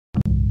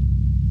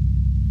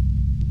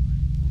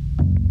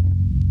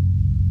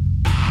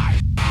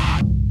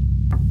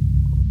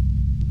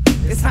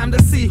time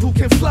to see who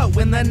can float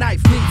when the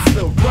knife meets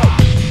the rope.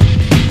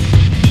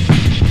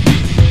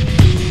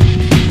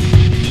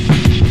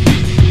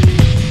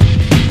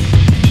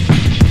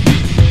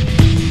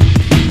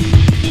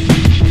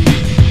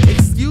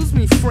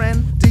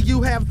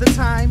 Have the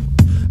time?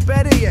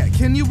 Better yet,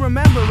 can you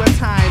remember a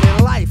time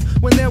in life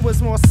when there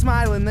was more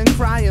smiling than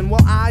crying?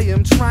 Well, I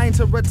am trying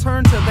to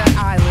return to that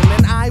island,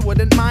 and I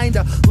wouldn't mind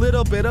a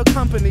little bit of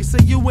company, so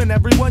you and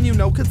everyone you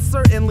know could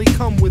certainly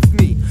come with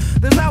me.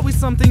 There's always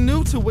something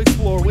new to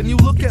explore when you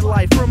look at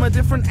life from a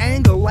different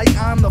angle, like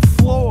on the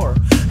floor.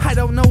 I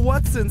don't know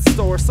what's in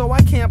store, so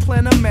I can't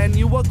plan a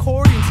menu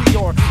according to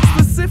your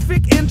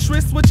specific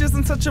interests, which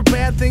isn't such a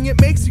bad thing.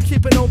 It makes you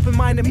keep an open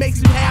mind, it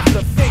makes you have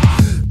to think.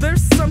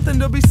 There's something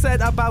to be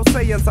said about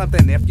saying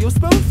something. If you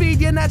spoon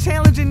feed, you're not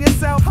challenging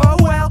yourself. Oh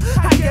well,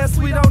 I guess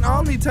we don't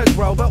all need to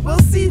grow, but we'll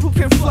see who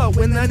can float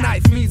when the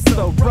knife meets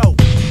the rope.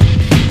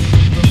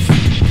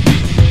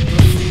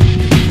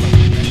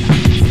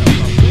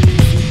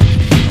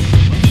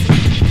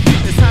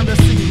 It's time to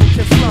see who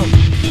can float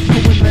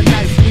when the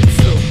knife meets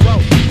the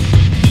rope.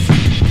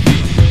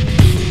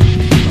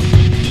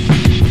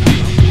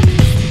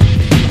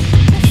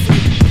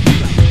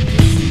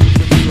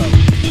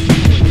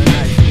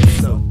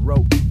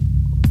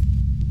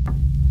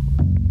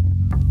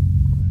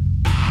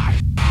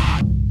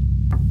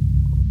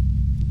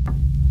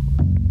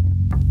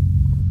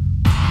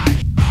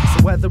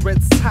 Whether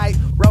it's tight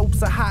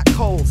ropes or hot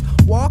coals,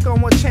 walk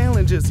on what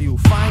challenges you,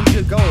 find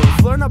your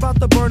goals. Learn about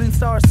the burning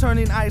stars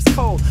turning ice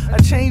cold.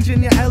 A change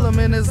in your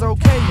element is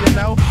okay, you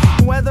know.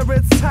 Whether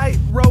it's tight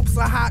ropes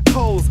or hot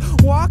coals,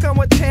 walk on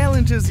what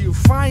challenges you,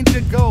 find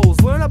your goals.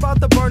 Learn about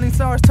the burning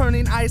stars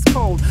turning ice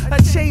cold.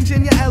 A change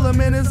in your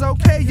element is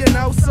okay, you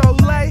know. So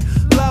lay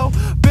low,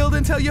 build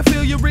until you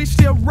feel you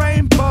reached your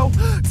rainbow.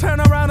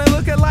 Turn around and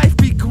look at life,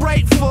 be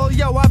grateful.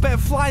 Yo, I bet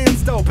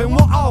flying's dope, and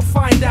we'll all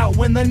find out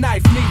when the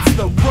knife meets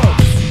the rope.